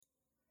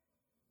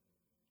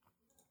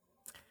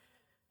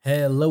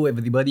Hello,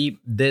 everybody.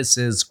 This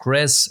is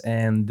Chris,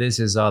 and this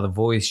is our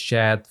voice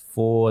chat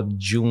for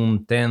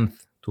June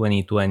 10th,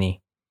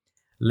 2020.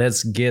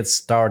 Let's get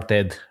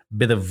started.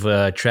 Bit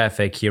of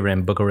traffic here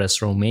in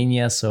Bucharest,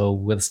 Romania, so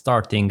we're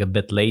starting a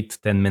bit late,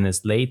 10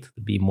 minutes late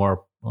to be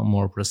more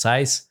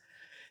precise.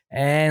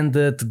 And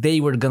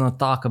today we're gonna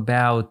talk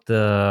about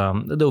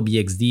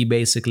Adobe XD,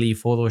 basically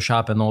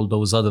Photoshop and all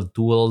those other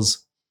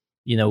tools.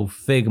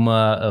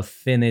 Figma,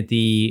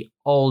 Affinity,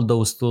 all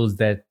those tools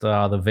that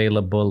are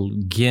available,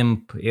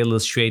 GIMP,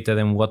 Illustrator,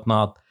 and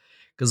whatnot.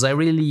 Because I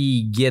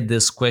really get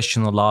this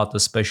question a lot,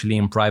 especially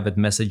in private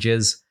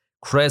messages.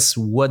 Chris,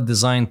 what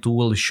design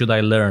tool should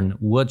I learn?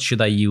 What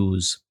should I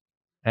use?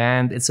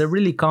 And it's a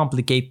really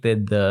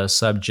complicated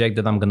subject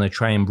that I'm gonna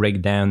try and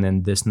break down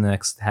in this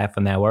next half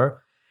an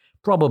hour,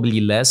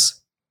 probably less.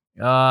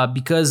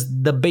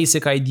 Because the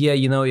basic idea,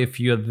 if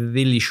you're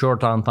really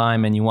short on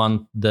time and you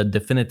want the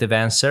definitive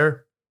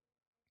answer,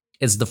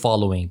 it's the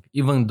following.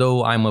 Even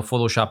though I'm a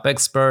Photoshop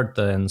expert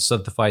and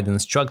certified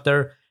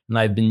instructor, and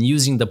I've been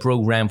using the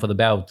program for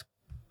about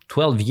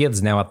 12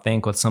 years now, I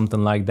think, or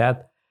something like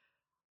that,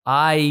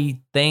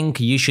 I think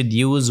you should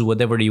use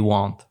whatever you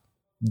want.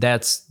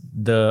 That's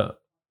the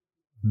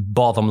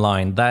bottom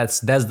line. That's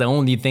the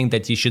only thing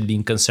that you should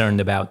be concerned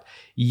about.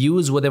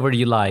 Use whatever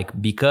you like,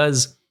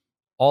 because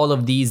all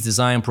of these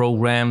design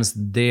programs,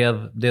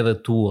 they're a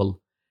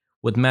tool.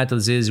 What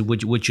matters is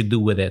what you do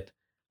with it.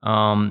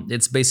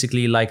 It's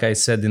basically like I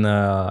said in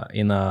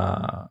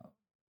a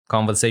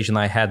conversation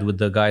I had with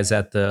the guys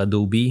at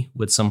Adobe,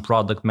 with some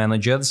product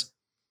managers,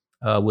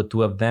 with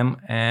two of them.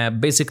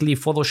 Basically,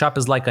 Photoshop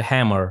is like a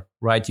hammer,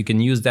 right? You can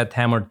use that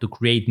hammer to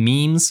create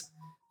memes,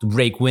 to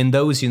break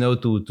windows,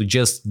 to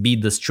just be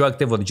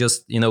destructive or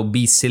just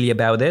be silly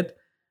about it,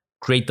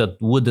 create a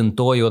wooden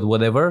toy or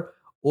whatever.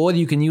 Or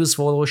you can use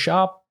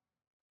Photoshop,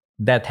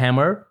 that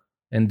hammer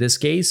in this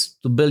case,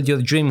 to build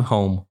your dream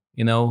home,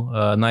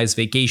 a nice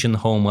vacation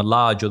home, a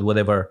lodge or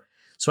whatever.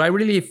 So I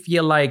really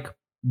feel like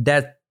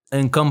that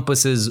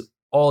encompasses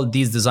all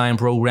these design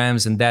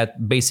programs, and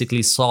that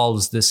basically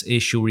solves this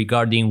issue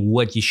regarding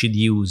what you should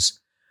use.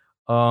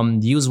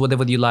 Use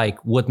whatever you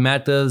like. What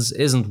matters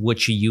isn't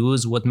what you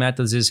use. What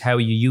matters is how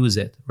you use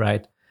it,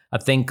 right? I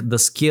think the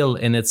skill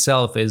in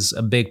itself is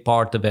a big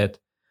part of it.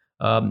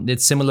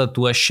 It's similar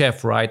to a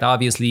chef, right?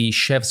 Obviously,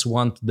 chefs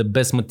want the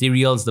best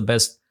materials, the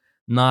best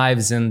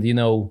knives, and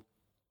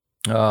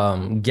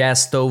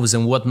gas stoves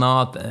and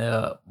whatnot.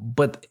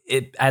 But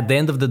at the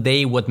end of the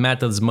day, what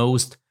matters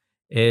most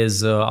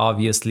is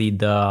obviously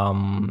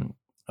the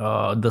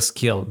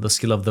skill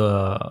of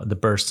the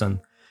person.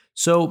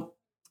 So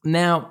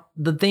now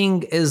the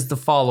thing is the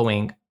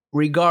following.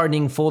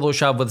 Regarding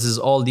Photoshop versus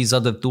all these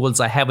other tools,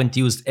 I haven't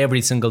used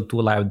every single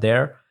tool out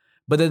there,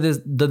 but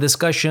the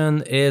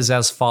discussion is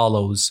as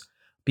follows.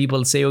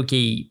 People say,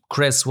 okay,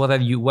 Chris, why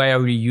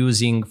are you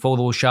using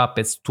Photoshop?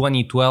 It's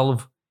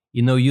 2012.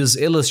 Use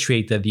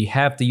Illustrator. You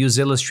have to use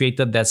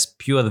Illustrator. That's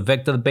pure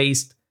vector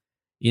based.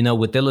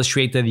 With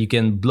Illustrator, you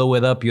can blow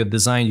it up, your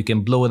design, you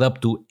can blow it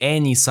up to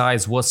any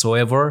size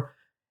whatsoever,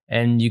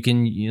 and you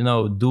can,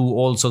 do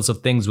all sorts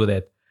of things with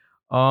it.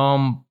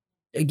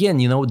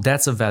 Again,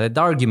 that's a valid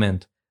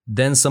argument.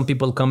 Then some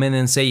people come in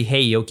and say,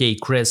 hey, okay,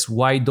 Chris,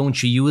 why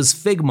don't you use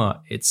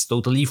Figma? It's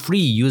totally free.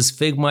 Use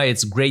Figma.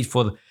 It's great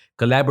for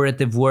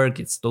collaborative work.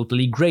 It's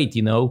totally great,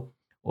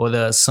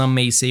 Or some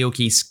may say,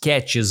 okay,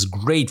 Sketch is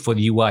great for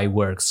UI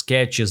work.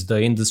 Sketch is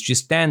the industry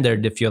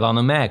standard if you're on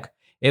a Mac.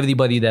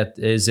 Everybody that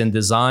is in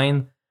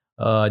design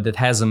that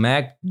has a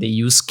Mac, they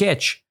use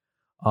Sketch.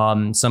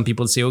 Some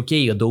people say,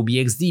 okay,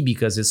 Adobe XD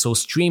because it's so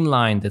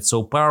streamlined, it's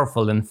so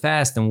powerful and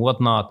fast and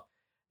whatnot.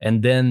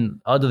 And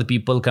then other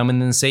people come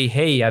in and say,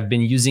 hey, I've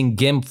been using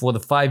GIMP for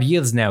 5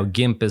 years now.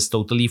 GIMP is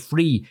totally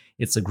free.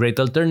 It's a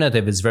great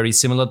alternative. It's very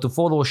similar to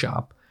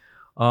Photoshop.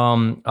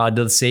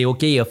 Others say,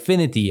 okay,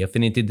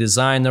 Affinity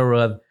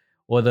Designer,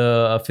 or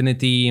the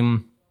Affinity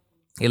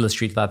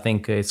Illustrator, I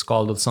think it's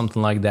called, or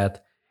something like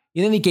that.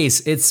 In any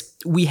case,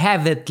 we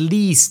have at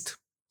least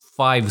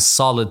 5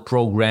 solid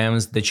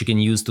programs that you can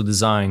use to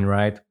design,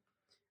 right?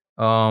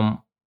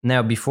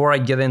 Now, before I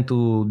get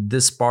into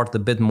this part a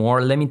bit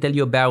more, let me tell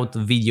you about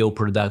video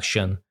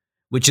production,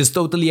 which is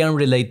totally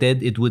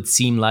unrelated. It would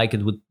seem like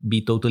it would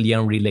be totally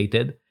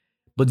unrelated,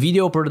 but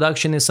video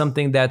production is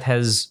something that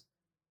has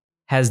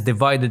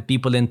divided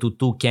people into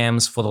two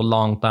camps for a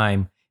long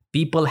time.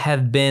 People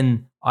have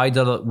been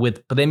either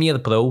with Premiere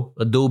Pro,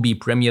 Adobe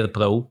Premiere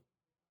Pro,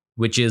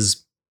 which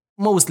is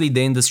mostly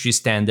the industry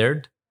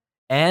standard,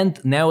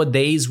 and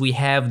nowadays we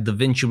have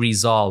DaVinci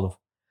Resolve.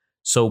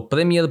 So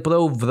Premiere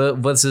Pro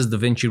versus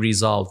DaVinci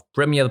Resolve.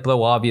 Premiere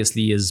Pro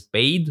obviously is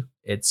paid.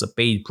 It's a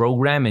paid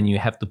program and you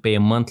have to pay a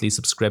monthly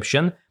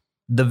subscription.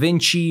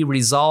 DaVinci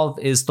Resolve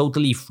is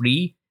totally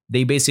free.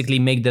 They basically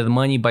make their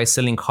money by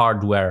selling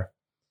hardware.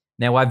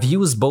 Now, I've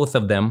used both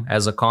of them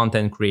as a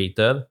content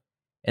creator,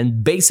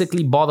 and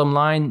basically, bottom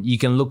line, you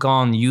can look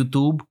on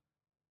YouTube.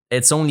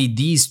 It's only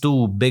these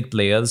two big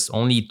players,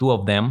 only two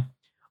of them.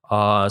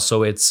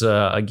 So it's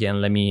again,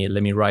 let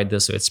me write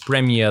this. So it's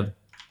Premiere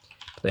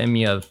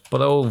Premiere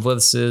Pro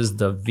versus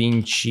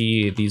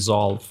DaVinci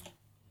Resolve.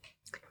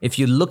 If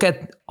you look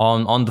at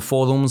on the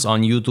forums,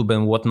 on YouTube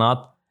and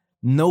whatnot,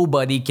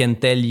 nobody can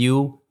tell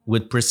you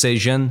with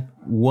precision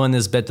one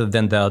is better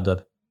than the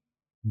other.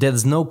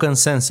 There's no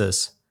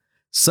consensus.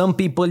 Some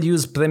people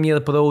use Premiere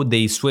Pro,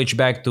 they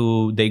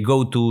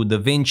go to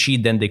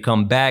DaVinci, then they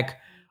come back.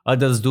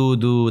 Others do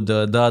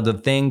the other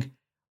thing.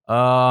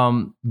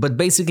 But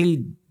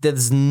basically,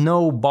 there's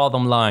no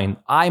bottom line.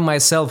 I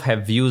myself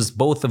have used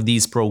both of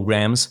these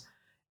programs,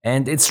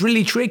 and it's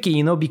really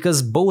tricky,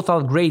 because both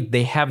are great.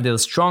 They have their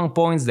strong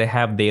points, they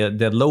have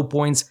their low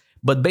points.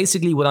 But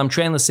basically, what I'm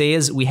trying to say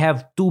is we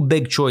have two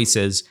big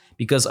choices,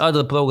 because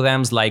other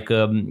programs like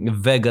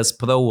Vegas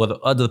Pro or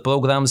other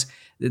programs,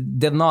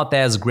 they're not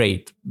as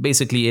great.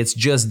 Basically, it's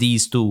just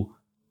these two.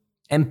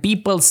 And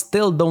people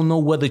still don't know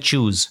what to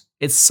choose.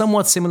 It's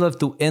somewhat similar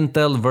to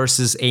Intel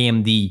versus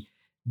AMD.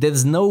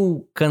 There's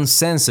no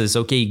consensus,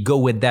 okay, go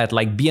with that,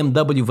 like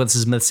BMW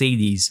versus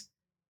Mercedes.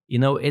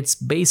 It's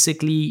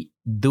basically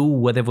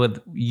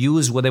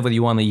use whatever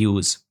you want to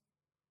use.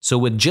 So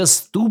with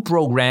just two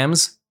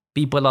programs,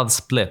 people are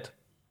split,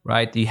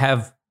 right? You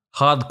have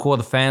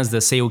hardcore fans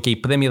that say, okay,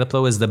 Premiere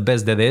Pro is the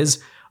best there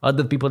is.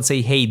 Other people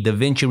say, hey,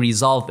 DaVinci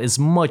Resolve is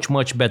much,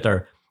 much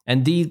better.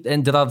 And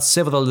there are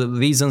several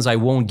reasons I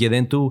won't get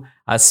into.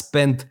 I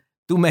spent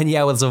too many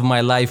hours of my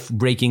life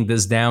breaking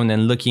this down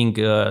and looking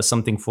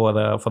something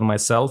for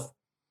myself.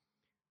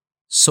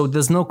 So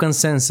there's no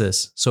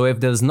consensus. So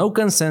if there's no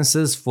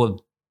consensus for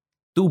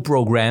two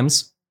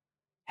programs,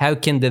 how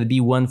can there be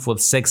one for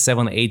 6,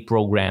 7, 8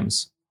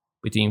 programs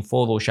between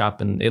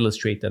Photoshop and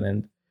Illustrator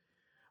and,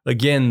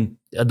 again,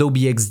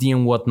 Adobe XD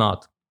and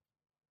whatnot?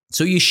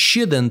 So you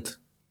shouldn't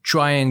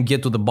try and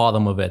get to the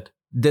bottom of it.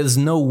 There's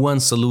no one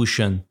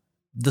solution.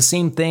 The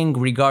same thing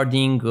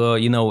regarding,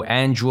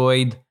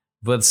 Android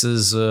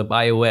versus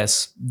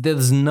iOS.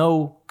 There's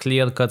no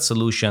clear-cut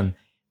solution.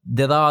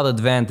 There are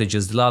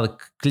advantages. There are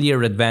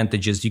clear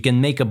advantages. You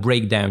can make a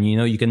breakdown.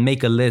 You can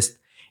make a list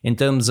in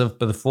terms of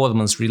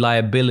performance,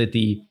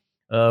 reliability,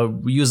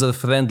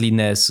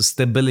 user-friendliness,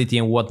 stability,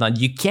 and whatnot.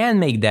 You can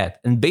make that.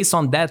 And based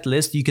on that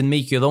list, you can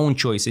make your own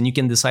choice. And you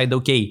can decide,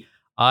 okay,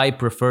 I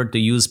prefer to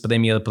use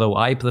Premiere Pro.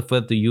 I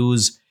prefer to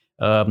use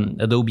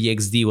Adobe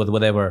XD or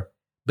whatever.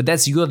 But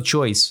that's your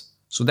choice.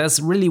 So that's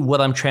really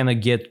what I'm trying to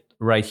get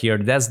right here.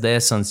 That's the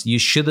essence. You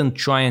shouldn't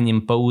try and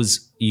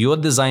impose your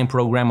design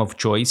program of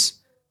choice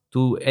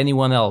to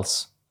anyone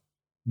else,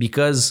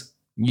 because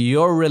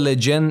your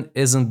religion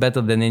isn't better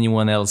than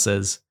anyone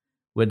else's.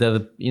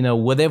 Whether,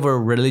 whatever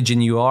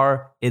religion you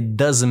are, it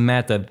doesn't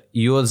matter.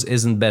 Yours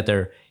isn't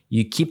better.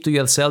 You keep to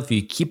yourself,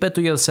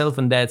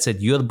 and that's it.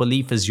 Your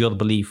belief is your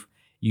belief.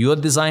 Your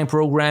design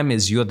program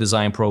is your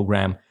design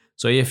program.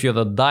 So if you're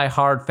a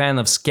die-hard fan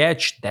of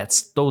Sketch,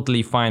 that's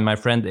totally fine, my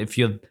friend. If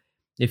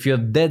you're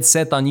dead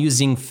set on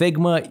using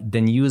Figma,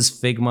 then use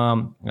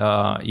Figma,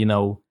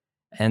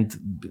 and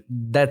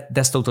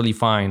that's totally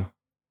fine.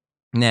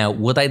 Now,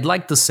 what I'd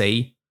like to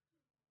say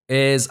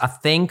is, I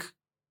think,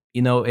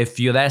 if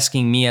you're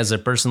asking me as a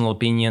personal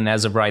opinion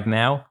as of right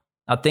now,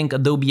 I think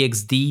Adobe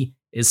XD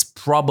is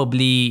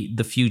probably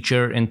the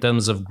future in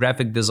terms of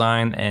graphic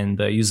design and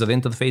user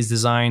interface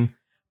design,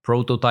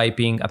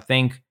 prototyping. I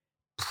think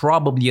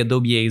probably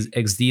Adobe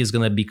XD is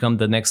going to become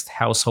the next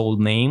household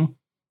name,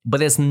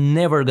 but it's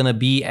never going to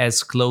be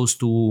as close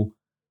to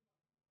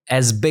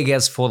as big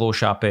as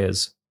Photoshop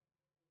is.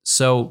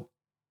 So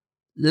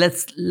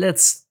let's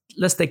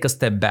take a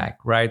step back,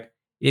 right?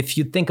 If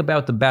you think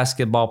about the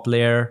basketball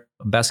player,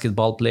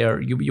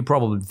 you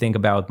probably think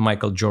about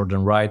Michael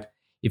Jordan, right?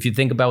 If you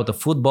think about a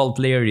football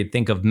player, you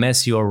think of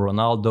Messi or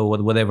Ronaldo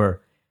or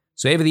whatever.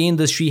 So every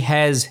industry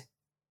has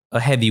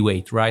a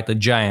heavyweight, right? A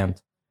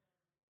giant.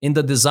 In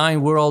the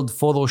design world,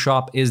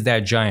 Photoshop is that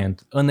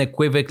giant.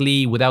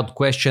 Unequivocally, without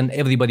question,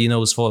 everybody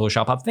knows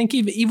Photoshop. I think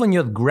even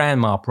your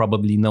grandma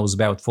probably knows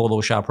about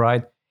Photoshop,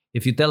 right?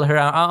 If you tell her,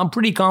 I'm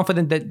pretty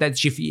confident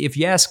that if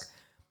you ask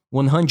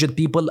 100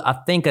 people, I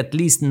think at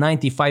least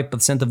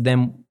 95% of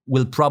them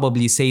will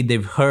probably say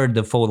they've heard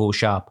of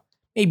Photoshop.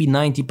 Maybe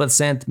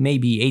 90%,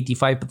 maybe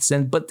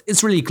 85%, but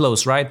it's really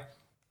close, right?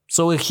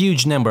 So a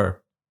huge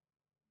number.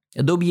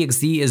 Adobe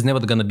XD is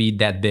never going to be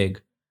that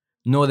big.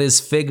 Nor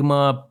is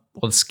Figma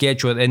or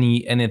Sketch or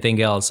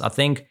anything else. I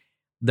think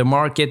the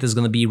market is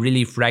going to be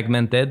really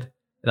fragmented,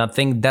 and I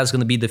think that's going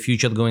to be the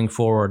future going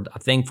forward. I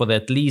think for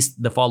at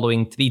least the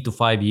following 3 to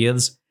 5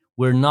 years,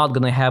 we're not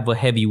going to have a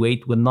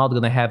heavyweight. We're not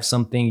going to have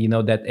something,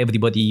 that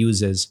everybody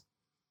uses.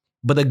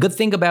 But the good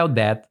thing about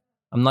that,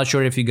 I'm not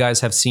sure if you guys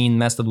have seen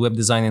Mastered Web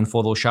Design in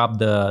Photoshop,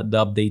 the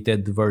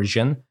updated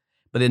version.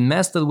 But in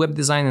Mastered Web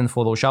Design in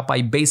Photoshop,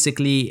 I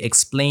basically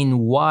explain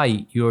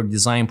why your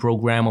design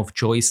program of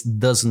choice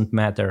doesn't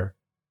matter.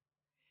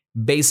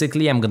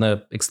 Basically, I'm going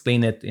to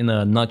explain it in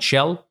a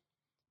nutshell.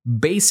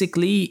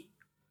 Basically,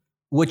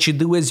 what you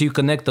do is you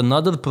connect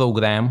another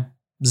program,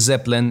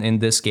 Zeppelin in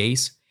this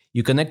case.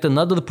 You connect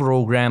another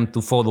program to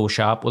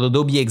Photoshop or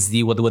Adobe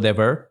XD or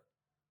whatever.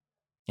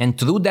 And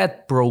through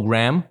that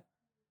program,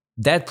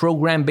 That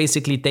program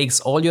basically takes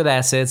all your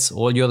assets,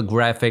 all your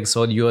graphics,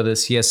 all your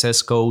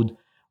CSS code,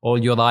 all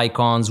your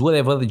icons,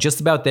 whatever, just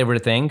about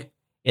everything.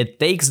 It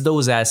takes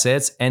those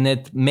assets and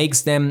it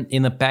makes them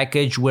in a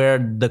package where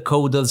the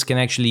coders can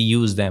actually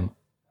use them.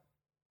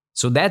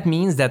 So that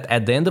means that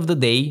at the end of the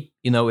day,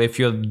 if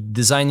you're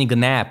designing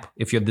an app,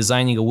 if you're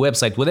designing a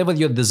website, whatever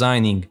you're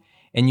designing,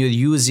 and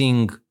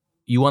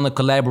you want to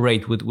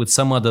collaborate with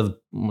some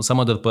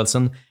other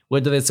person,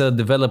 whether it's a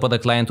developer, a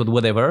client, or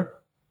whatever,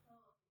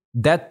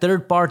 that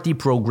third-party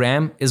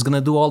program is going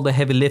to do all the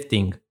heavy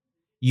lifting.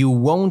 You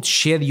won't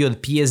share your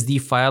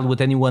PSD file with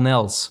anyone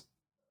else.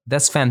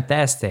 That's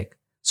fantastic.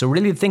 So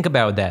really think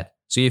about that.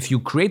 So if you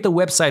create a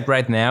website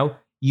right now,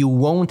 you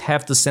won't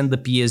have to send the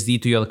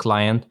PSD to your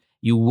client.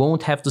 You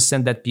won't have to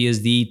send that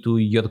PSD to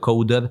your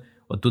coder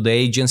or to the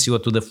agency or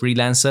to the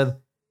freelancer.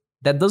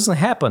 That doesn't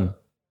happen.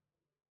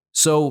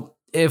 So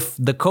if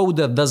the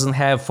coder doesn't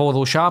have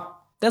Photoshop,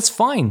 that's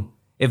fine.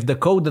 If the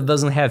coder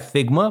doesn't have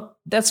Figma,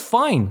 that's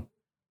fine.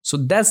 So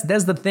that's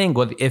the thing.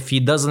 Or if he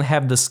doesn't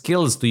have the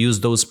skills to use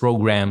those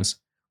programs,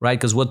 right?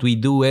 Because what we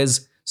do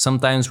is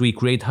sometimes we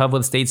create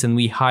hover states and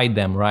we hide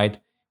them, right?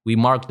 We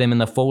mark them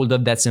in a folder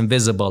that's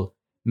invisible.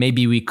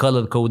 Maybe we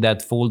color code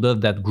that folder,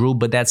 that group,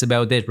 but that's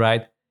about it,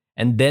 right?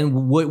 And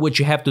then what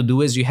you have to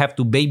do is you have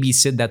to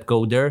babysit that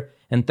coder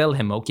and tell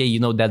him, okay,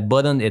 that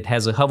button, it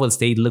has a hover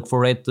state, look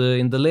for it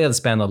in the layers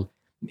panel.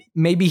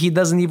 Maybe he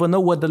doesn't even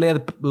know where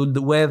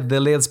the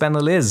layers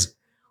panel is.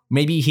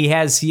 Maybe he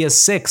has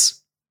CS6.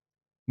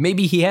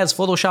 Maybe he has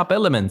Photoshop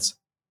Elements.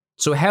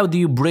 So how do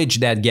you bridge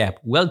that gap?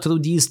 Well, through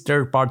these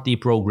third-party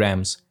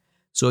programs.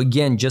 So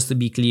again, just to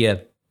be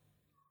clear,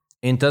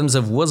 in terms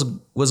of what's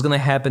going to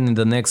happen in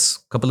the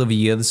next couple of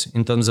years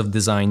in terms of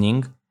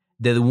designing,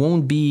 there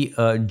won't be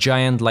a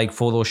giant like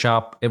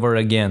Photoshop ever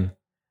again.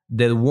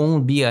 There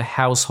won't be a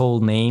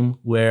household name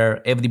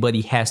where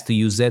everybody has to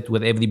use it,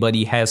 where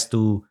everybody has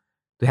to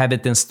have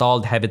it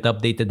installed, have it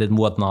updated and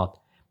whatnot.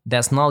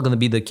 That's not going to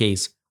be the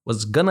case.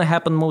 What's going to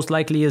happen most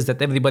likely is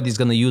that everybody's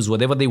going to use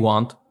whatever they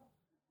want.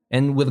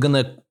 And we're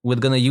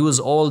gonna use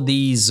all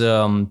these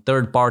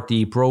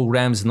third-party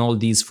programs and all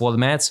these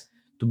formats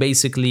to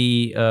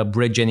basically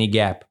bridge any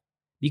gap.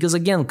 Because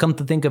again, come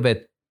to think of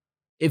it,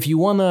 if you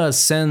want to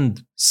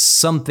send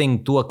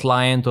something to a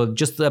client or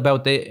just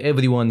about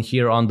everyone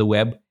here on the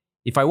web,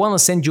 if I want to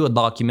send you a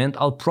document,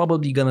 I'll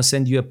probably going to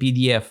send you a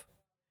PDF.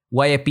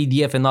 Why a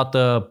PDF and not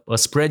a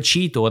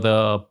spreadsheet or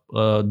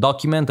a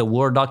document, a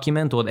Word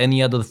document or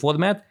any other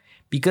format?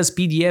 Because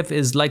PDF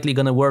is likely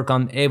going to work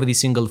on every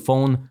single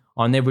phone,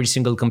 on every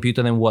single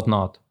computer and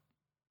whatnot.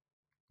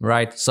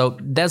 Right? So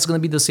that's going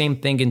to be the same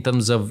thing in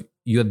terms of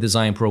your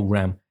design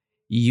program.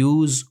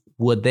 Use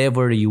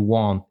whatever you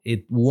want.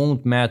 It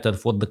won't matter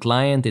for the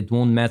client. It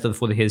won't matter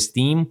for his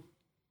team.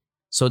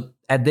 So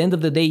at the end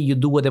of the day, you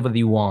do whatever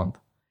you want.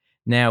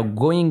 Now,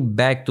 going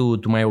back to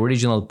my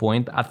original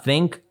point, I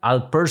think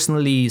I'll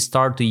personally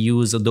start to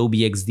use Adobe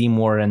XD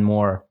more and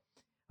more.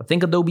 I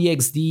think Adobe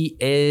XD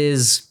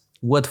is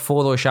what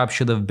Photoshop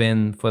should have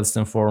been first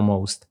and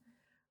foremost.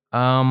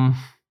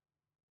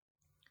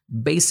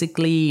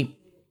 Basically,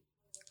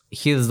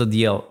 here's the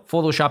deal.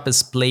 Photoshop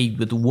is plagued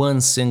with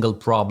one single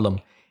problem.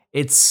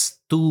 It's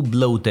too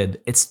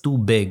bloated, it's too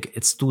big,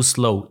 it's too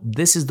slow.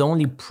 This is the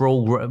only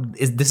problem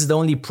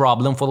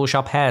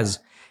Photoshop has.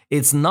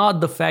 It's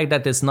not the fact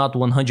that it's not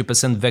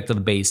 100% vector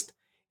based.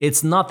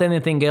 It's not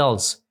anything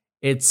else.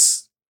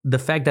 It's the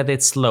fact that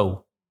it's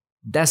slow.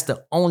 That's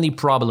the only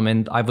problem,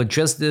 and I've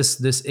addressed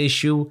this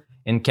issue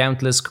in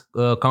countless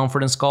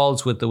conference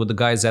calls with the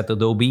guys at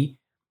Adobe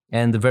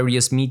and the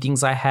various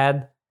meetings I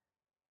had.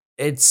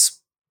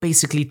 It's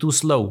basically too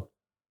slow.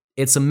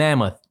 It's a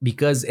mammoth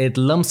because it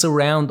lumps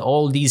around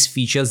all these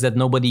features that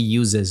nobody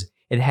uses.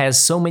 It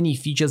has so many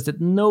features that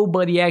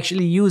nobody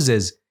actually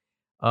uses.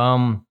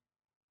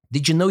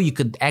 Did you know you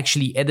could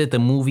actually edit a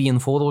movie in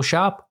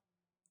Photoshop?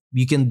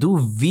 You can do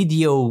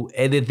video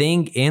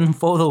editing in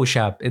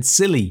Photoshop. It's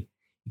silly.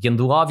 You can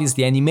do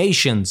obviously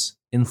animations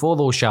in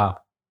Photoshop.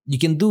 You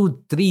can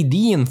do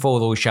 3D in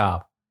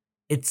Photoshop.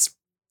 It's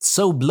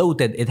so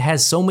bloated. It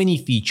has so many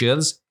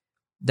features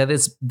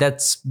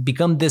that's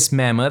become this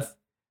mammoth,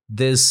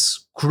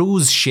 this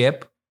cruise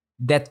ship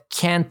that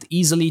can't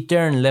easily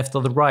turn left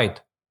or right.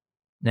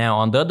 Now,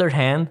 on the other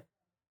hand,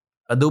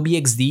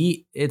 Adobe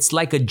XD, it's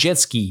like a jet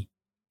ski.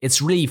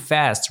 It's really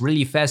fast.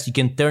 You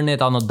can turn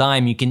it on a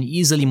dime. You can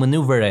easily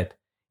maneuver it.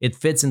 It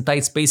fits in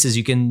tight spaces.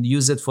 You can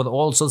use it for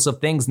all sorts of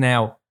things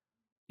now.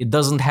 It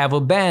doesn't have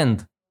a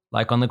band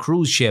like on a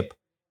cruise ship.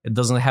 It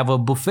doesn't have a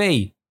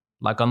buffet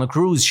like on a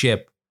cruise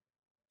ship.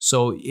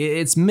 So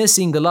it's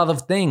missing a lot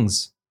of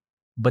things.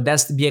 But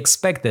that's to be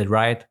expected,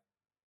 right?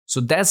 So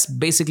that's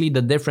basically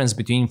the difference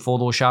between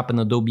Photoshop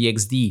and Adobe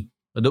XD.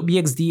 Adobe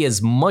XD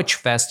is much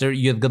faster.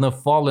 You're gonna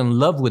fall in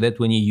love with it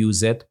when you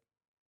use it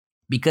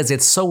because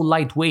it's so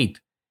lightweight.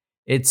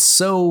 It's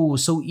so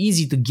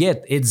easy to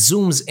get. It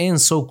zooms in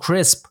so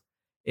crisp.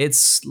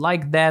 It's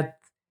like that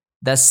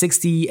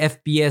 60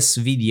 FPS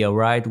video,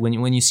 right?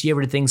 When you see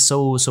everything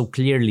so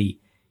clearly.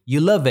 You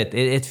love it.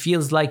 It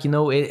feels like,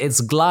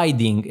 it's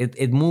gliding.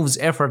 It moves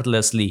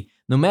effortlessly.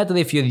 No matter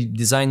if you're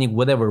designing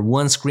whatever,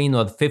 one screen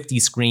or 50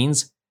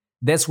 screens,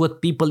 that's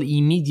what people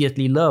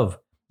immediately love.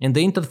 And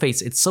the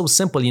interface, it's so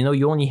simple.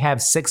 You only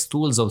have 6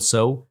 tools or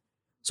so.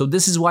 So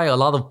this is why a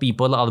lot of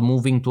people are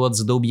moving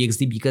towards Adobe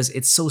XD, because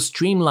it's so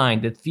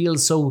streamlined. It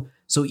feels so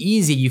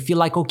easy. You feel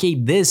like, okay,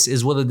 this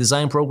is what a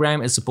design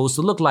program is supposed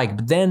to look like.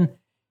 But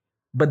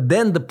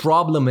then the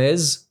problem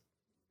is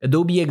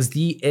Adobe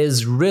XD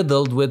is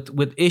riddled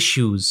with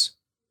issues.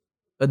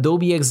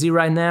 Adobe XD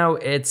right now,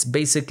 it's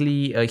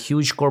basically a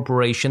huge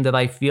corporation that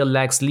I feel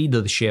lacks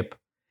leadership.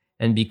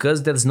 And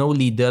because there's no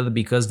leader,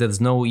 because there's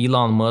no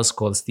Elon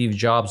Musk or Steve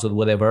Jobs or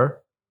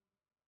whatever,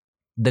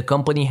 the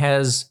company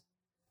has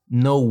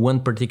no one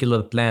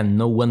particular plan,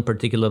 no one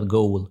particular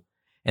goal.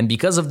 And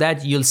because of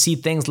that, you'll see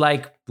things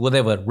like,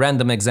 whatever,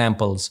 random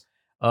examples.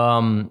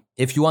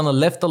 If you want to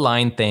left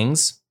align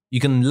things, you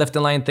can left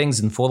align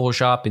things in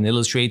Photoshop, in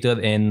Illustrator,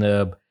 in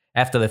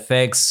After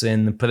Effects,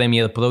 in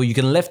Premiere Pro. You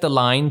can left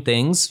align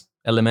things,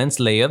 elements,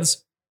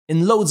 layers,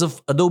 in loads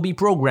of Adobe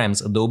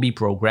programs. Adobe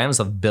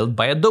programs are built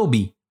by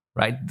Adobe,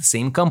 right? The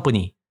same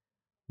company.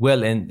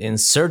 Well, in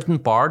certain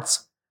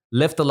parts,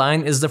 left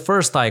align is the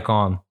first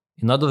icon.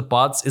 In other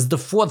parts, is the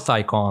fourth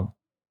icon.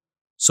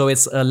 So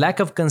it's a lack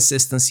of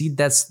consistency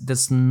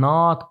that's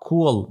not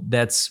cool.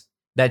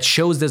 That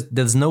shows that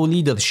there's no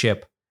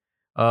leadership.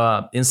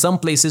 In some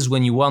places,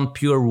 when you want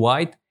pure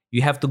white,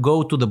 you have to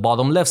go to the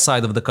bottom left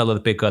side of the color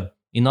picker.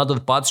 In other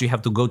parts, you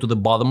have to go to the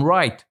bottom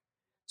right.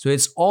 So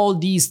it's all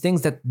these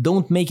things that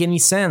don't make any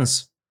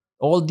sense.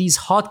 All these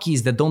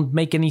hotkeys that don't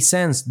make any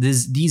sense.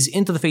 These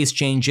interface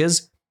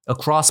changes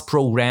across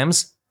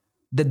programs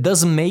that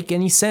doesn't make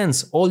any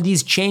sense. All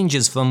these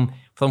changes from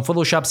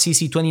Photoshop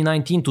CC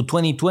 2019 to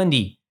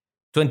 2020,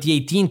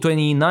 2018,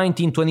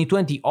 2019,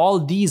 2020, all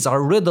these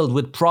are riddled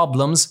with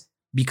problems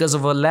because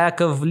of a lack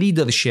of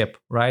leadership,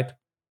 right?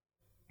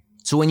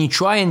 So when you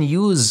try and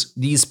use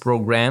these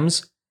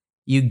programs,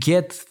 you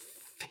get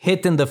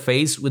hit in the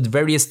face with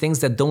various things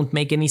that don't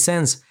make any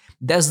sense.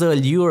 That's the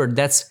allure,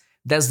 that's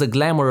the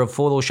glamour of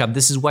Photoshop.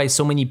 This is why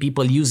so many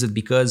people use it,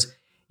 because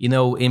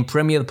in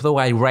Premiere Pro,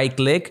 I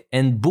right-click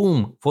and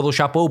boom,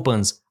 Photoshop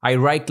opens. I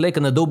right-click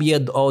and Adobe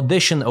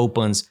Audition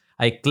opens.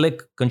 I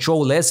click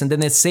Control-S and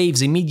then it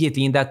saves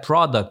immediately in that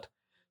product.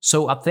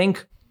 So I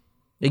think,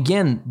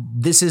 again,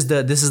 this is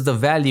the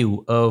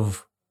value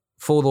of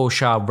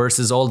Photoshop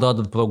versus all the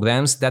other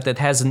programs, that it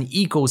has an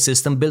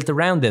ecosystem built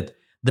around it.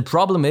 The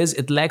problem is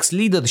it lacks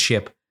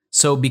leadership.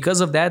 So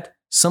because of that,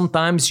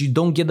 sometimes you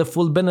don't get the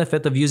full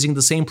benefit of using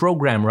the same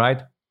program,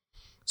 right?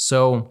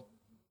 So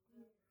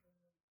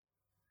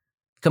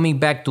coming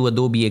back to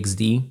Adobe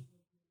XD,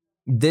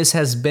 this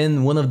has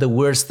been one of the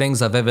worst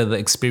things I've ever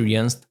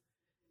experienced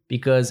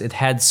because it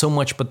had so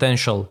much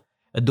potential.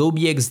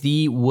 Adobe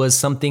XD was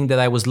something that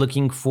I was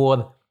looking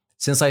for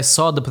since I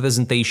saw the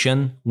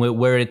presentation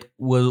where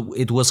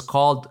it was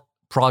called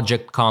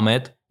Project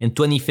Comet in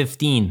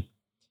 2015.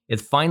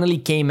 It finally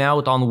came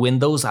out on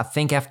Windows, I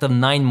think after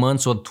 9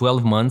 months or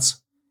 12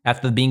 months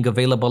after being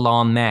available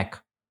on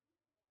Mac.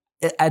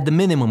 At the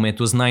minimum, it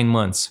was 9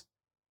 months.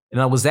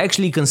 And I was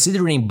actually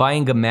considering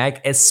buying a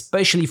Mac,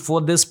 especially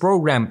for this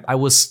program. I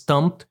was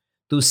stumped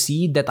to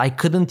see that I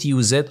couldn't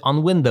use it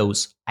on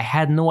Windows. I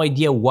had no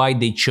idea why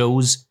they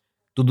chose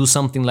to do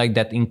something like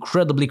that.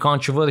 Incredibly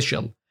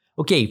controversial.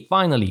 Okay,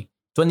 finally,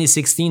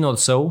 2016 or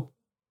so,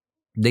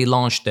 they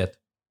launched it.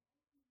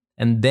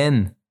 And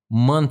then,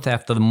 month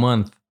after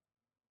month,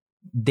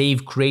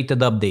 they've created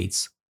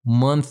updates.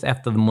 Month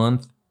after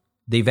month,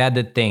 they've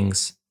added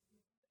things.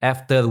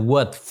 After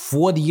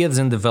 4 years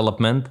in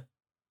development,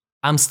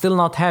 I'm still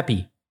not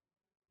happy.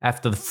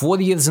 After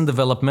 4 years in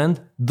development,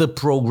 the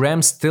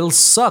program still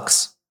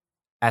sucks.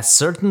 At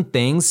certain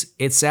things,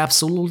 it's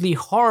absolutely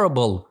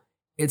horrible.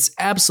 It's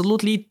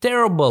absolutely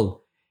terrible.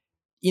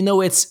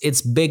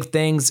 It's big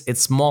things,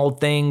 it's small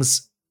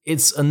things,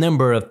 it's a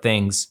number of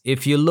things.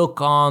 If you look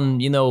on,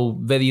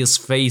 various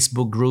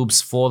Facebook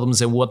groups,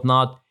 forums and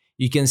whatnot,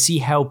 you can see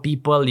how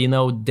people,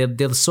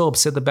 they're so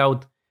upset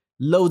about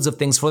loads of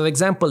things. For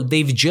example,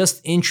 they've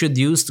just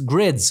introduced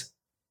grids.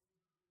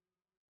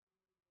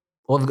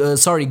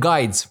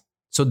 Guides.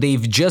 So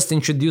they've just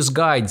introduced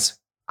guides.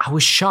 I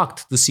was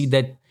shocked to see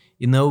that,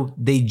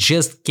 they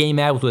just came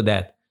out with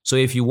that. So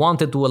if you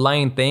wanted to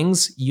align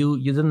things, you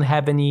didn't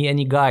have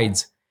any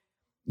guides.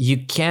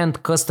 You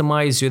can't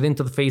customize your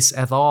interface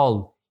at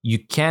all. You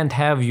can't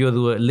have your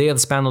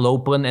layers panel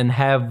open and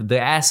have the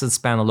assets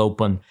panel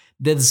open.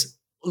 There's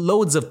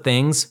loads of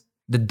things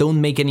that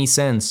don't make any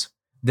sense.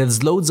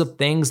 There's loads of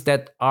things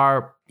that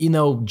are,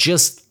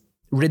 just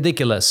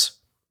ridiculous.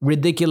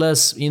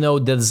 Ridiculous,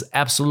 there's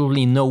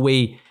absolutely no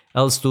way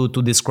else to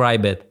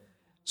describe it.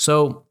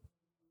 So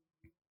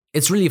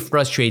it's really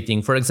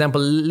frustrating. For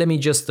example, let me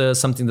just,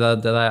 something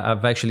that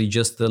I've actually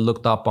just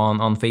looked up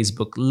on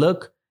Facebook.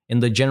 Look in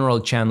the general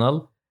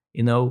channel,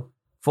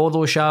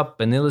 Photoshop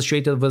and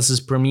Illustrator versus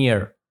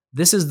Premiere.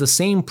 This is the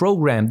same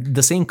program,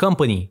 the same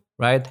company,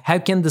 right? How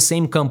can the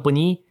same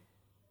company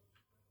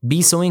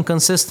be so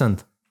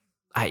inconsistent?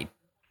 I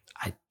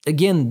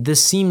again,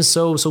 this seems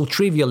so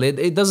trivial.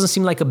 It doesn't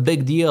seem like a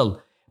big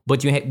deal.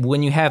 But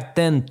when you have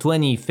 10,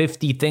 20,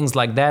 50 things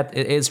like that,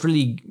 it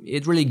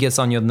really gets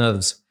on your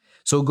nerves.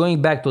 So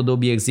going back to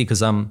Adobe XD,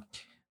 because I'm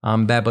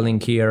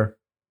babbling here.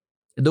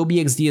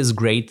 Adobe XD is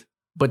great,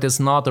 but it's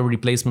not a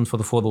replacement for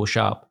the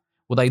Photoshop.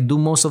 What I do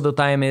most of the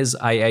time is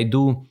I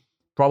do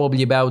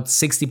probably about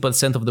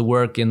 60% of the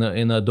work in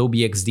Adobe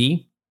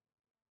XD,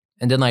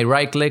 and then I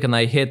right click and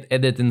I hit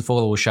edit in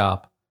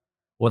Photoshop.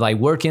 Or I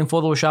work in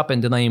Photoshop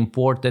and then I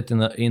import it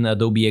in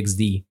Adobe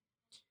XD.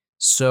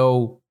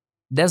 So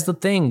that's the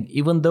thing.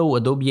 Even though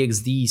Adobe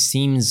XD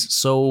seems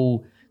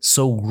so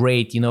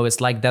great,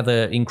 it's like that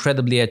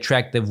incredibly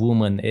attractive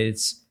woman.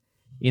 It's,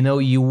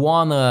 you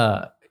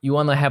wanna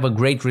have a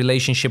great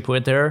relationship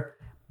with her,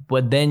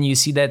 but then you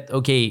see that,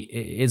 okay,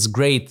 it's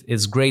great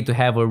to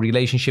have a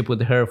relationship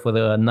with her for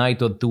a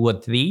night or 2 or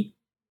 3,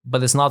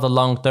 but it's not a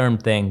long-term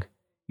thing.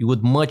 You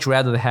would much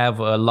rather have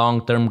a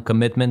long-term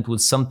commitment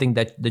with something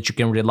that you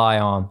can rely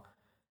on.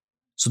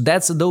 So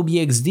that's Adobe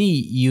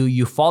XD.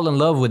 You fall in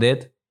love with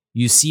it.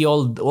 You see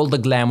all the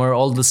glamour,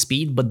 all the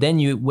speed, but then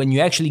when you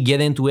actually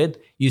get into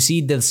it, you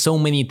see there's so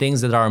many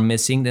things that are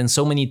missing and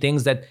so many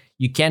things that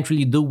you can't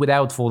really do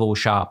without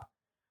Photoshop.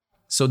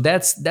 So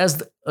that's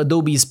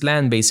Adobe's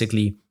plan,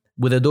 basically.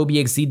 With Adobe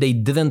XD, they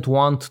didn't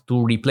want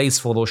to replace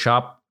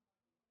Photoshop.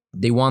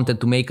 They wanted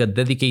to make a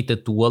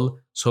dedicated tool.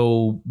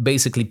 So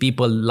basically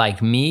people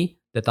like me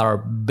that are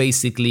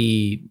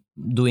basically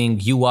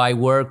doing UI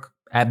work,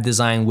 app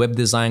design, web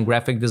design,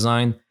 graphic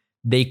design,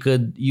 they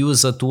could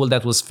use a tool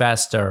that was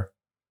faster.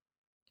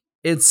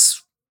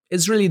 It's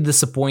really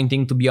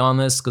disappointing, to be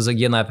honest, because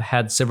again, I've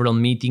had several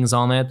meetings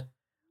on it.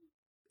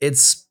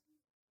 It's,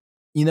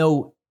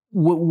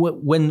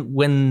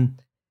 when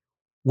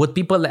what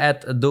people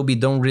at Adobe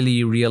don't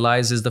really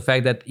realize is the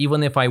fact that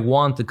even if I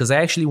wanted, because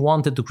I actually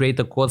wanted to create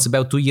a course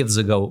about 2 years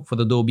ago for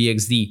the Adobe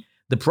XD.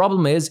 The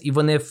problem is,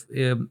 even if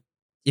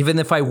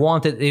I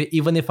wanted,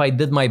 even if I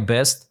did my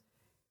best,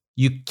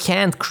 you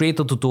can't create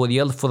a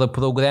tutorial for a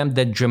program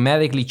that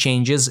dramatically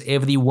changes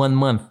every 1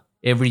 month,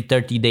 every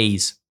 30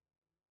 days.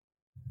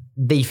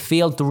 They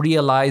fail to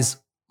realize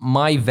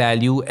my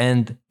value,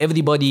 and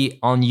everybody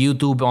on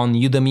YouTube, on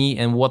Udemy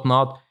and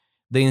whatnot,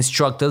 the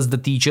instructors, the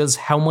teachers,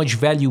 how much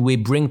value we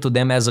bring to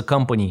them as a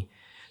company.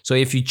 So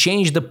if you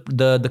change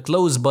the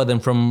close button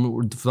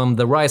from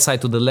the right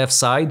side to the left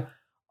side,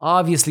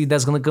 obviously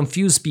that's going to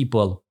confuse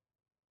people.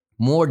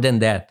 More than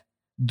that,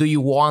 do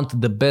you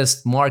want the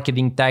best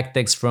marketing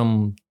tactics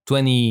from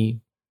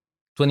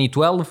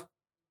 2012?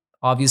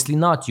 Obviously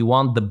not. You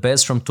want the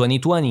best from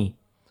 2020.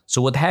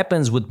 So what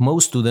happens with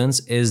most students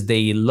is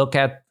they look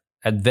at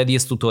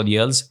various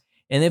tutorials,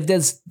 and if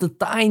there's the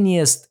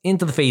tiniest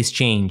interface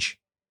change,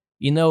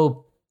 a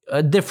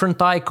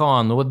different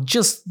icon or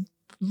just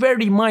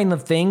very minor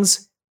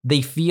things, they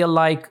feel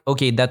like,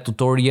 okay, that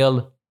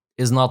tutorial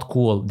is not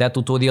cool. That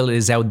tutorial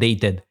is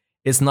outdated.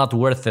 It's not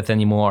worth it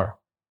anymore.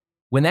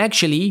 When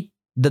actually,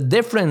 the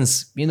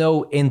difference,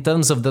 in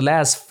terms of the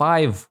last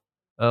 5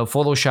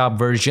 Photoshop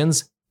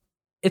versions,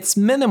 it's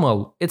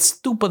minimal. It's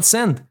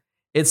 2%.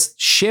 It's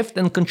Shift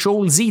and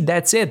Control Z.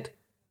 That's it.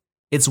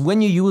 It's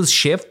when you use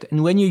Shift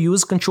and when you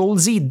use Control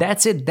Z.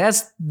 That's it.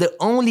 That's the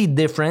only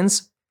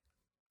difference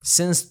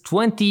since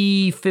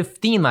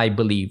 2015, I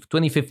believe,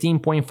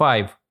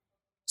 2015.5.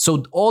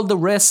 So all the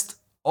rest,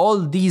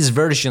 all these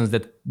versions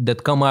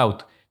that come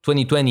out,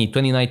 2020,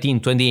 2019,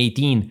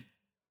 2018,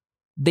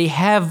 they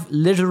have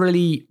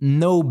literally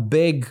no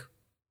big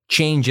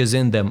changes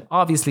in them.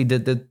 Obviously,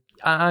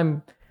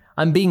 I'm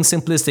being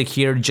simplistic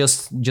here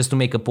just to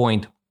make a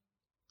point.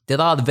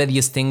 There are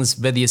various things,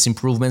 various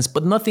improvements,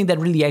 but nothing that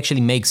really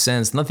actually makes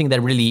sense, nothing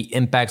that really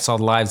impacts our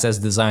lives as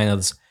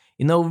designers.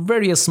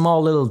 Various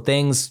small little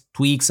things,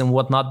 tweaks and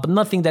whatnot, but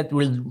nothing that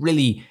will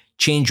really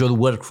change your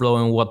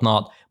workflow and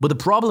whatnot. But the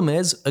problem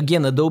is,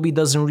 again, Adobe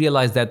doesn't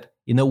realize that,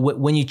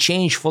 when you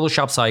change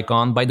Photoshop's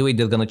icon, by the way,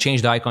 they're going to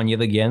change the icon yet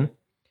again.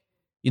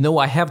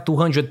 I have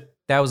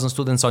 200,000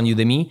 students on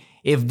Udemy.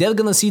 If they're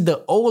going to see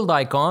the old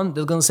icon,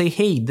 they're going to say,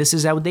 hey, this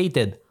is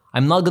outdated.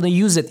 I'm not going to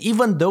use it,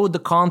 even though the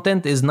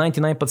content is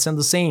 99%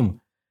 the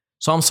same.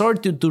 So I'm sorry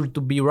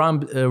to be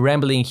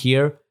rambling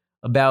here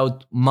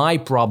about my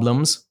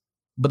problems.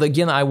 But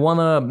again, I want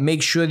to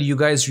make sure you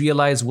guys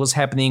realize what's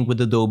happening with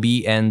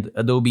Adobe and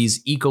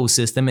Adobe's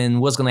ecosystem and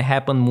what's going to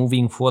happen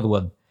moving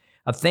forward.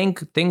 I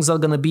think things are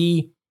going to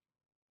be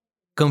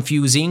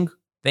confusing.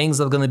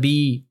 Things are going to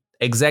be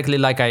exactly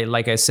like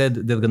I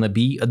said they're going to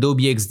be.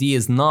 Adobe XD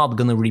is not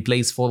going to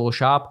replace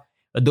Photoshop.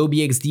 Adobe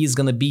XD is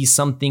going to be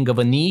something of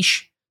a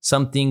niche,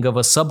 something of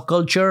a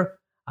subculture.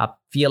 I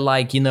feel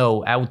like,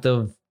 out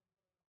of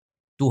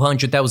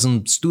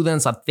 200,000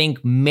 students, I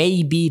think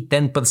maybe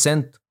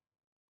 10%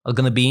 are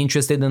going to be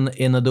interested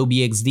in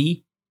Adobe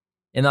XD.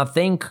 And I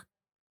think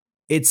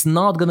it's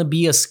not going to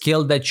be a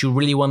skill that you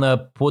really want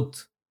to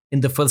put in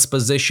the first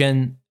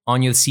position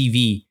on your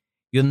CV.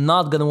 You're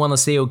not going to want to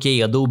say, okay,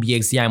 Adobe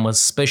XD, I'm a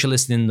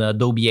specialist in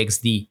Adobe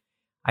XD.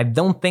 I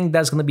don't think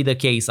that's going to be the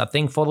case. I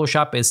think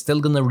Photoshop is still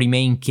going to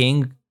remain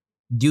king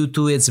due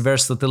to its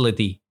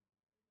versatility.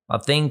 I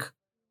think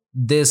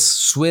this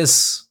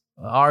Swiss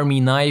Army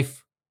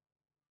knife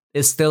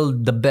is still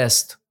the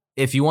best.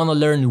 If you want to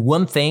learn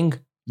one thing,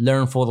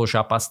 learn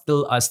Photoshop.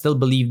 I still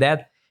believe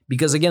that,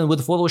 because again,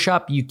 with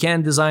Photoshop, you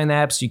can design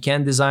apps, you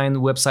can design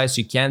websites,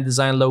 you can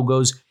design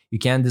logos, you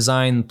can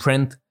design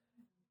print.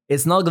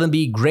 It's not going to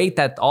be great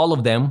at all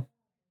of them.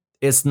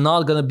 It's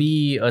not going to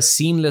be a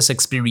seamless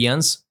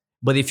experience.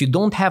 But if you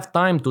don't have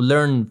time to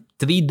learn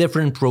 3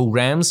 different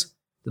programs,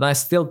 then I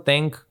still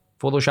think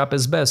Photoshop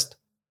is best.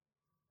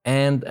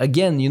 And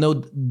again,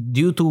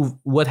 due to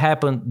what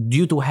happened,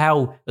 due to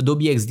how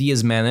Adobe XD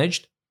is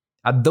managed,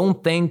 I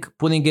don't think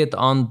putting it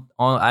on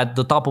at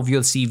the top of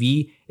your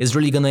CV is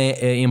really gonna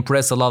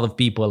impress a lot of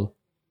people.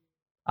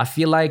 I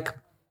feel like,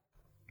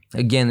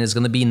 again, it's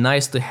gonna be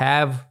nice to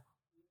have,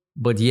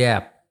 but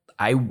yeah,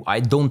 I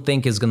don't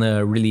think it's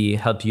gonna really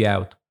help you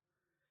out.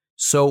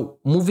 So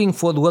moving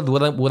forward,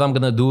 what I'm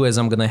gonna do is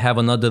I'm gonna have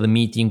another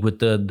meeting with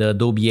the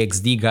Adobe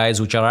XD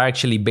guys, which are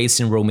actually based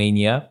in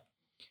Romania.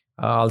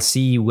 I'll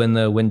see when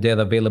they're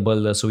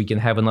available, so we can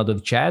have another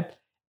chat.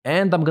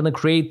 And I'm gonna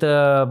create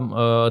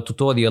a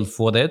tutorial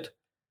for it.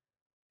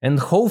 And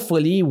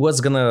hopefully, what's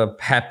gonna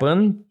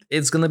happen?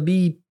 It's gonna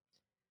be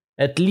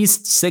at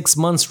least 6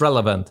 months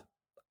relevant.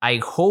 I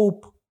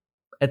hope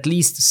at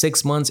least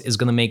 6 months is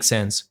gonna make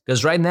sense.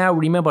 Because right now,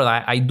 remember,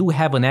 I do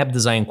have an app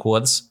design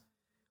course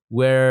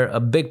where a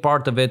big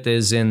part of it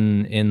is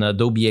in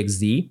Adobe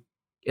XD,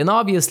 and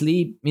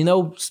obviously,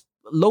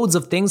 loads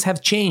of things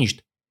have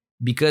changed.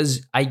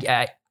 Because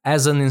I,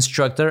 as an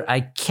instructor, I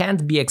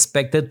can't be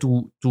expected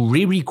to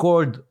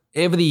re-record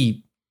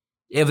every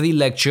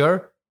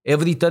lecture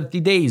every 30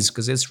 days,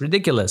 because it's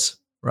ridiculous,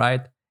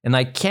 right? And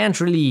I can't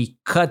really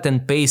cut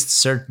and paste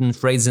certain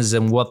phrases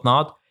and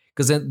whatnot,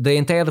 because the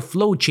entire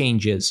flow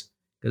changes.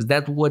 Because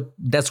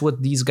that's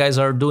what these guys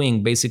are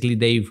doing. Basically,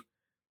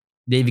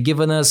 they've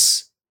given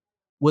us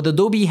what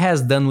Adobe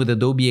has done with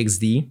Adobe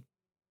XD.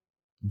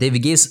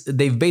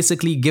 They've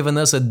basically given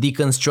us a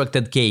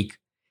deconstructed cake.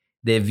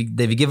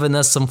 They've given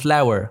us some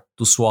flour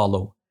to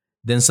swallow,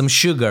 then some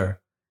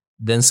sugar,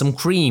 then some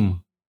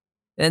cream.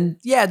 And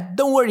yeah,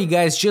 don't worry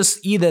guys,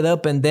 just eat it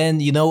up, and then,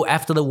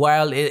 after a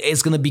while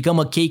it's going to become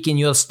a cake in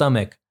your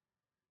stomach.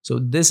 So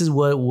this is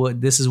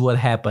what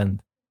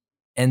happened.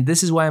 And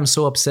this is why I'm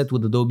so upset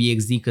with Adobe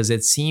XD, because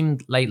it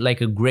seemed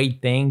like a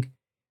great thing,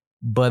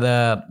 but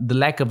the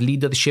lack of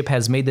leadership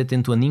has made it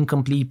into an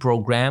incomplete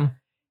program,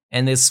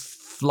 and its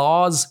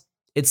flaws,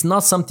 it's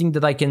not something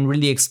that I can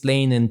really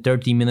explain in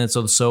 30 minutes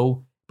or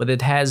so, but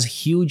it has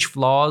huge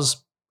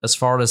flaws as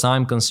far as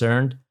I'm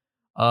concerned,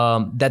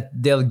 that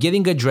they're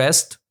getting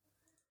addressed.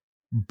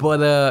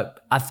 But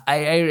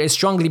I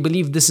strongly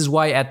believe this is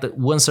why at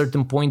one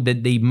certain point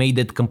that they made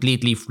it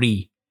completely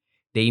free.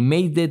 They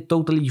made it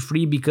totally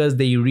free because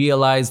they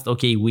realized,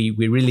 okay, we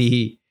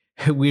really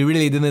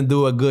didn't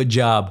do a good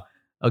job.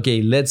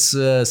 Okay,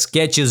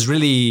 Sketch is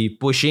really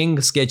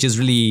pushing, Sketch is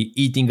really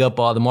eating up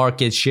all the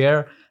market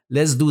share.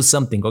 Let's do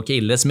something.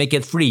 Okay, let's make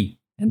it free.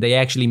 And they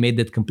actually made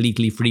it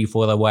completely free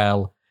for a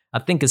while. I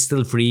think it's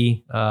still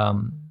free.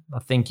 I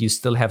think you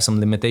still have some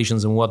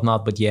limitations and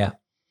whatnot, but yeah.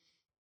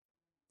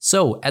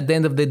 So at the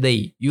end of the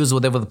day, use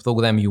whatever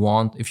program you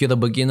want. If you're a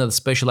beginner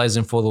specialized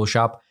in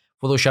Photoshop,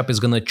 Photoshop is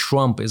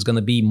going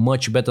to be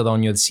much better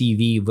on your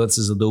CV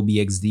versus Adobe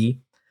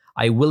XD.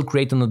 I will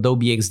create an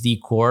Adobe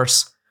XD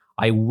course.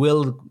 I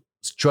will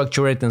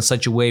structure it in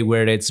such a way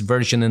where it's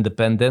version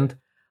independent.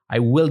 I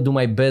will do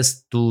my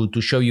best to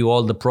show you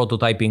all the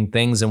prototyping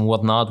things and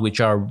whatnot, which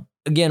are,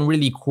 again,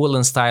 really cool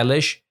and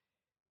stylish.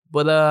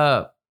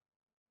 But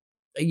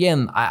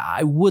again,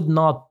 I would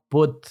not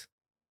put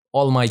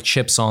all my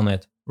chips on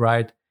it,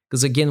 right?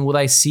 Because again, what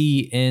I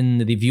see in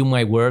Review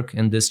My Work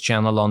in this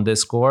channel on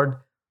Discord,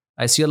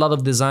 I see a lot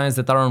of designs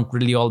that aren't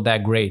really all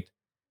that great.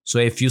 So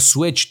if you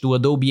switch to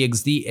Adobe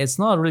XD, it's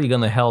not really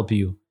going to help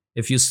you.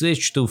 If you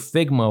switch to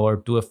Figma or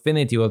to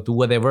Affinity or to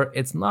whatever,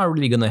 it's not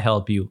really going to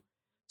help you.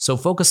 So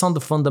focus on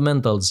the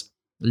fundamentals,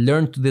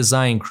 learn to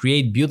design,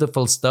 create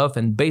beautiful stuff,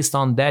 and based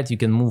on that, you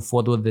can move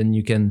forward and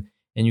you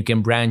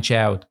can branch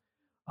out.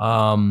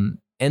 And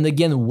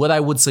again, what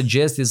I would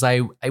suggest is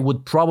I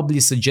would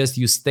probably suggest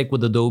you stick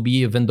with Adobe,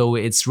 even though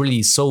it's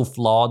really so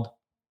flawed.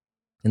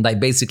 And I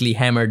basically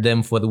hammered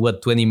them for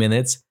 20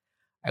 minutes.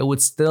 I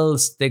would still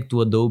stick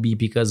to Adobe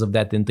because of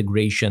that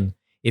integration.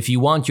 If you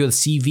want your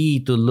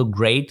CV to look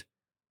great,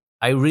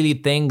 I really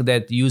think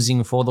that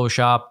using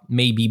Photoshop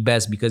may be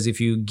best, because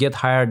if you get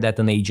hired at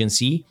an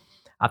agency,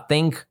 I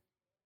think,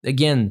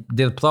 again,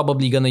 they're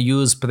probably going to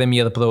use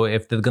Premiere Pro.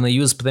 If they're going to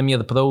use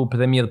Premiere Pro,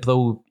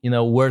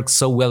 works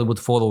so well with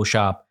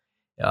Photoshop.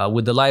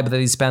 With the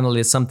libraries panel,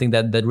 it's something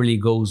that really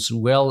goes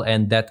well,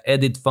 and that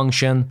edit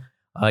function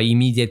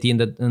immediately in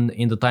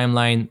the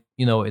timeline,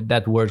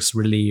 that works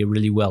really,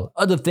 really well.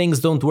 Other things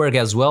don't work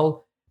as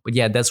well, but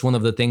yeah, that's one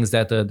of the things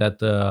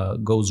that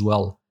goes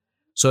well.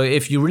 So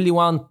if you really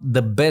want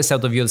the best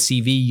out of your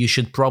CV, you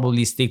should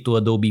probably stick to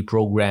Adobe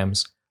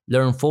programs.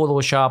 Learn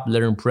Photoshop,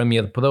 learn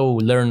Premiere Pro,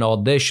 learn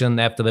Audition,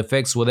 After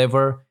Effects,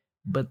 whatever.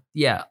 But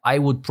yeah, I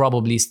would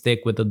probably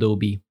stick with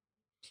Adobe.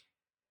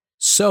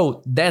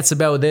 So that's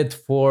about it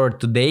for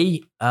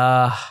today.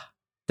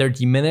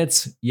 30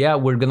 minutes. Yeah,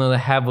 we're gonna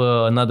have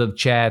another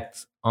chat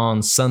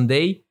on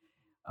Sunday.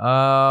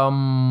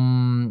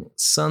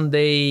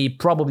 Sunday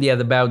probably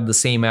at about the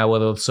same hour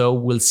or so.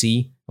 We'll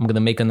see. I'm gonna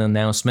make an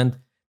announcement.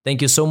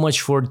 Thank you so much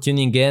for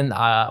tuning in.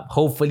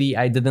 Hopefully,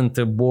 I didn't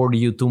bore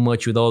you too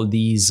much with all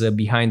these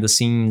behind the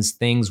scenes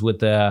things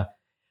with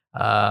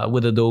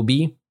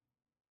Adobe.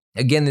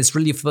 Again, it's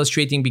really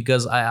frustrating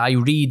because I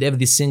read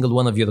every single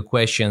one of your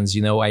questions.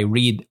 You know, I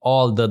read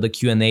all the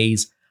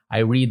Q&As, I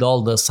read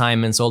all the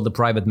assignments, all the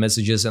private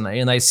messages, and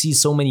I see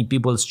so many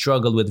people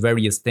struggle with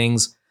various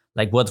things,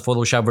 like what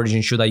Photoshop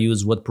version should I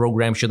use, what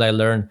program should I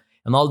learn,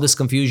 and all this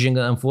confusion.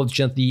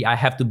 Unfortunately, I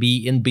have to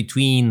be in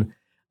between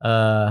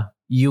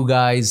you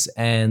guys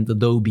and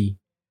Adobe.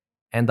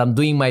 And I'm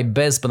doing my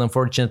best, but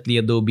unfortunately,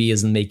 Adobe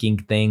isn't making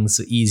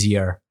things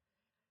easier.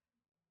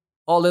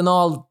 All in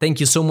all, thank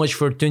you so much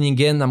for tuning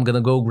in. I'm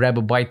gonna go grab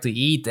a bite to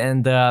eat,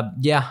 and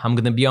yeah, I'm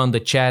gonna be on the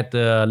chat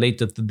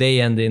later today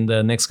and in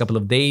the next couple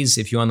of days.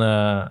 If you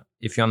wanna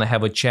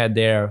have a chat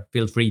there,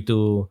 feel free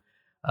to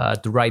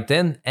write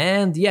in.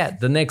 And yeah,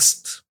 the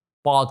next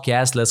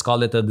podcast, let's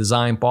call it a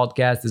design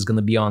podcast, is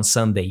gonna be on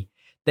Sunday.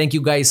 Thank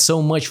you guys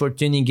so much for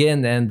tuning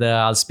in, and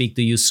I'll speak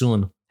to you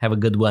soon. Have a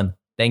good one.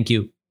 Thank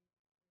you.